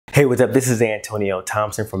Hey, what's up? This is Antonio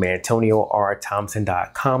Thompson from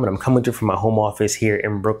AntonioRThompson.com, and I'm coming to you from my home office here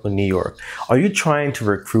in Brooklyn, New York. Are you trying to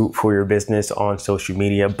recruit for your business on social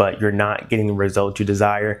media, but you're not getting the results you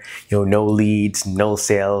desire? No leads, no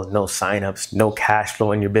sales, no signups, no cash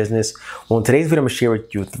flow in your business? Well, in today's video, I'm gonna share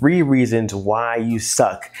with you 3 reasons why you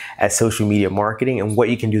suck at social media marketing and what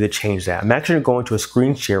you can do to change that. I'm actually going to a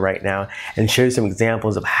screen share right now and show you some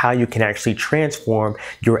examples of how you can actually transform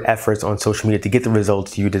your efforts on social media to get the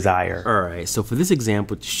results you desire. All right, so for this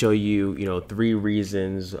example, to show you, 3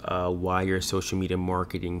 reasons why your social media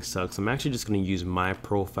marketing sucks, I'm actually just going to use my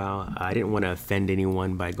profile. I didn't want to offend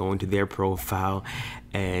anyone by going to their profile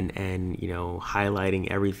and highlighting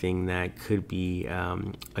everything that could be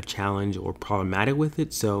a challenge or problematic with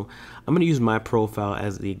it. So I'm going to use my profile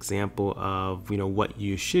as the example of what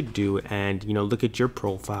you should do, and look at your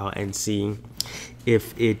profile and see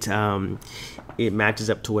if it matches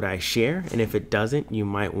up to what I share, and if it doesn't, you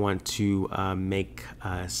might want to make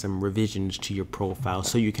some revisions to your profile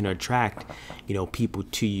so you can attract people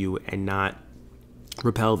to you and not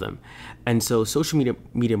repel them. And so social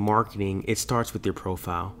media marketing, it starts with your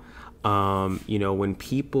profile. When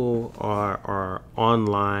people are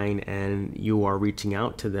online and you are reaching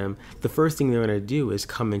out to them, the first thing they're going to do is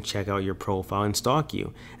come and check out your profile and stalk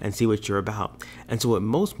you and see what you're about. And so what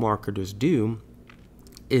most marketers do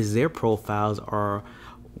is their profiles are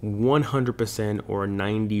 100% or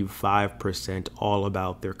 95% all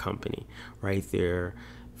about their company, right? Their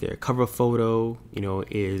cover photo,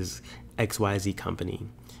 is XYZ company.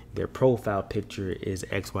 Their profile picture is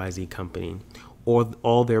XYZ company, or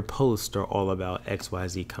all their posts are all about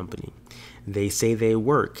XYZ company. They say they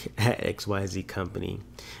work at XYZ company.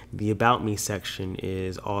 The About Me section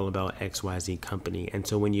is all about XYZ company. And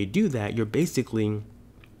so when you do that, you're basically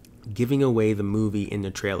giving away the movie in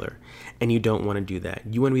the trailer, and you don't want to do that.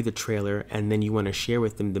 You want to be the trailer, and then you want to share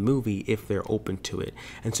with them the movie if they're open to it.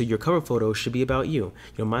 And so your cover photo should be about you.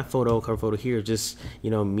 My cover photo here is just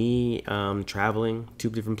me traveling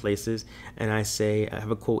to different places, and I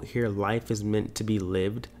have a quote here: "Life is meant to be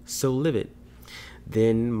lived, so live it."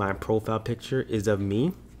 Then my profile picture is of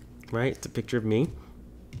me, right? It's a picture of me,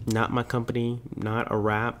 not my company, not a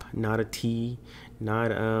wrap, not a tee,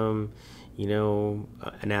 not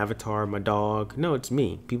an avatar, my dog. No, it's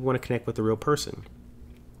me. People want to connect with the real person.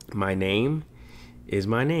 My name is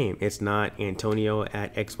my name. It's not Antonio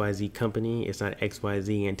at XYZ company. It's not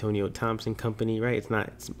XYZ Antonio Thompson company, right? It's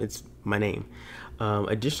my name.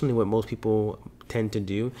 Additionally, what most people tend to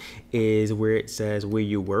do is where it says where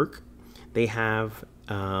you work, they have,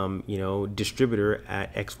 distributor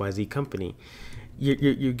at XYZ company.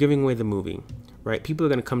 You're giving away the movie, right? People are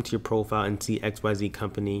going to come to your profile and see XYZ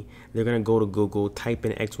company. They're going to go to Google, type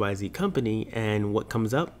in XYZ company, and what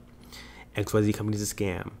comes up? XYZ company is a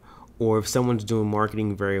scam. Or if someone's doing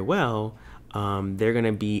marketing very well, they're going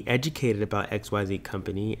to be educated about XYZ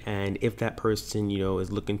company, and if that person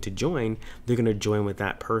is looking to join, they're going to join with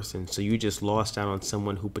that person. So you just lost out on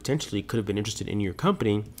someone who potentially could have been interested in your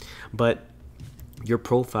company, but your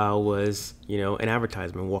profile was an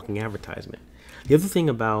advertisement, walking advertisement. The other thing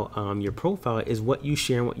about your profile is what you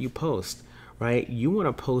share and what you post, right? You want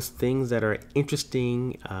to post things that are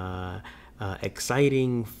interesting,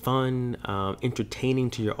 exciting, fun, entertaining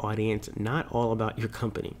to your audience, not all about your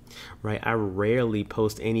company, right? I rarely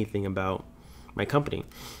post anything about my company.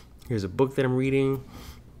 Here's a book that I'm reading,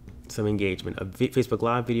 some engagement, a Facebook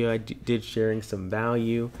Live video I did sharing some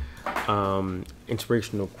value,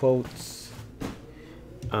 inspirational quotes.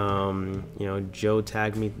 Joe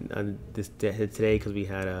tagged me today because we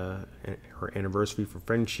had her anniversary for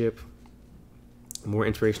friendship. More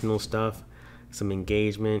inspirational stuff, some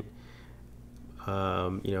engagement.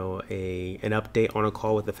 An update on a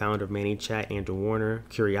call with the founder of ManyChat, Andrew Warner.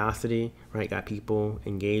 Curiosity, right? Got people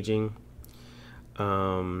engaging.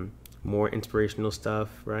 More inspirational stuff,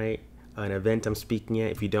 right? An event I'm speaking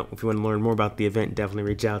at. If you want to learn more about the event, definitely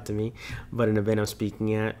reach out to me. But an event I'm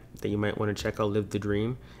speaking at that you might want to check out, Live the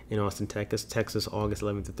Dream in Austin, Texas, August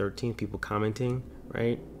 11th to 13th. People commenting,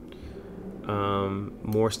 right?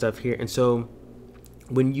 More stuff here. And so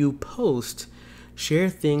when you post, share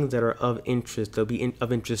things that are of interest. They'll be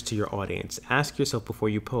of interest to your audience. Ask yourself before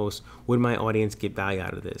you post, would my audience get value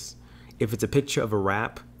out of this? If it's a picture of a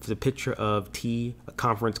wrap, if it's a picture of tea, a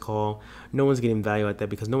conference call, no one's getting value at that,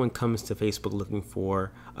 because no one comes to Facebook looking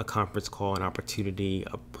for a conference call, an opportunity,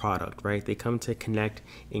 a product, right? They come to connect,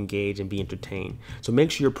 engage, and be entertained. So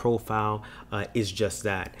make sure your profile is just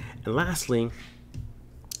that. And lastly,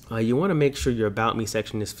 you want to make sure your About Me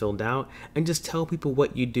section is filled out, and just tell people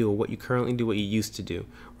what you do, what you currently do, what you used to do,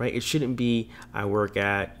 right? It shouldn't be, I work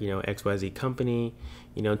at, XYZ company,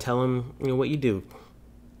 tell them, what you do.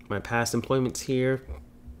 my past employments here.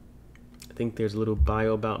 I think there's a little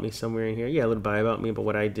bio about me somewhere in here. Yeah, a little bio about me, about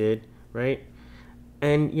what I did, right?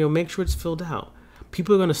 And, you know, make sure it's filled out.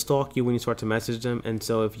 People are going to stalk you when you start to message them. And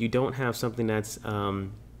so if you don't have something that's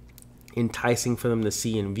enticing for them to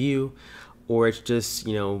see and view, or it's just,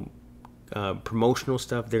 you know, promotional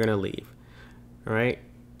stuff, they're going to leave. All right.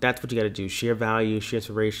 That's what you got to do. Share value, share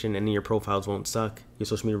inspiration, and then your profiles won't suck. Your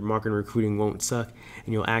social media marketing recruiting won't suck,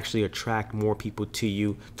 and you'll actually attract more people to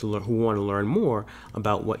you to learn, who want to learn more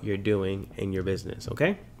about what you're doing in your business.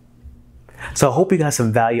 Okay. So I hope you got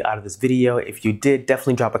some value out of this video. If you did,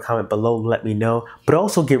 definitely drop a comment below, let me know. But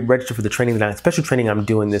also get registered for the training, special training I'm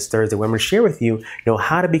doing this Thursday, where I'm going to share with you,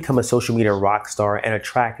 how to become a social media rock star and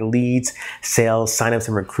attract leads, sales, signups,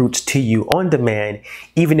 and recruits to you on demand,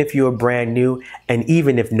 even if you're brand new and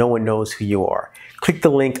even if no one knows who you are. Click the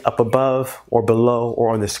link up above or below or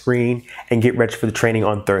on the screen and get registered for the training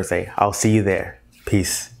on Thursday. I'll see you there.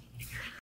 Peace.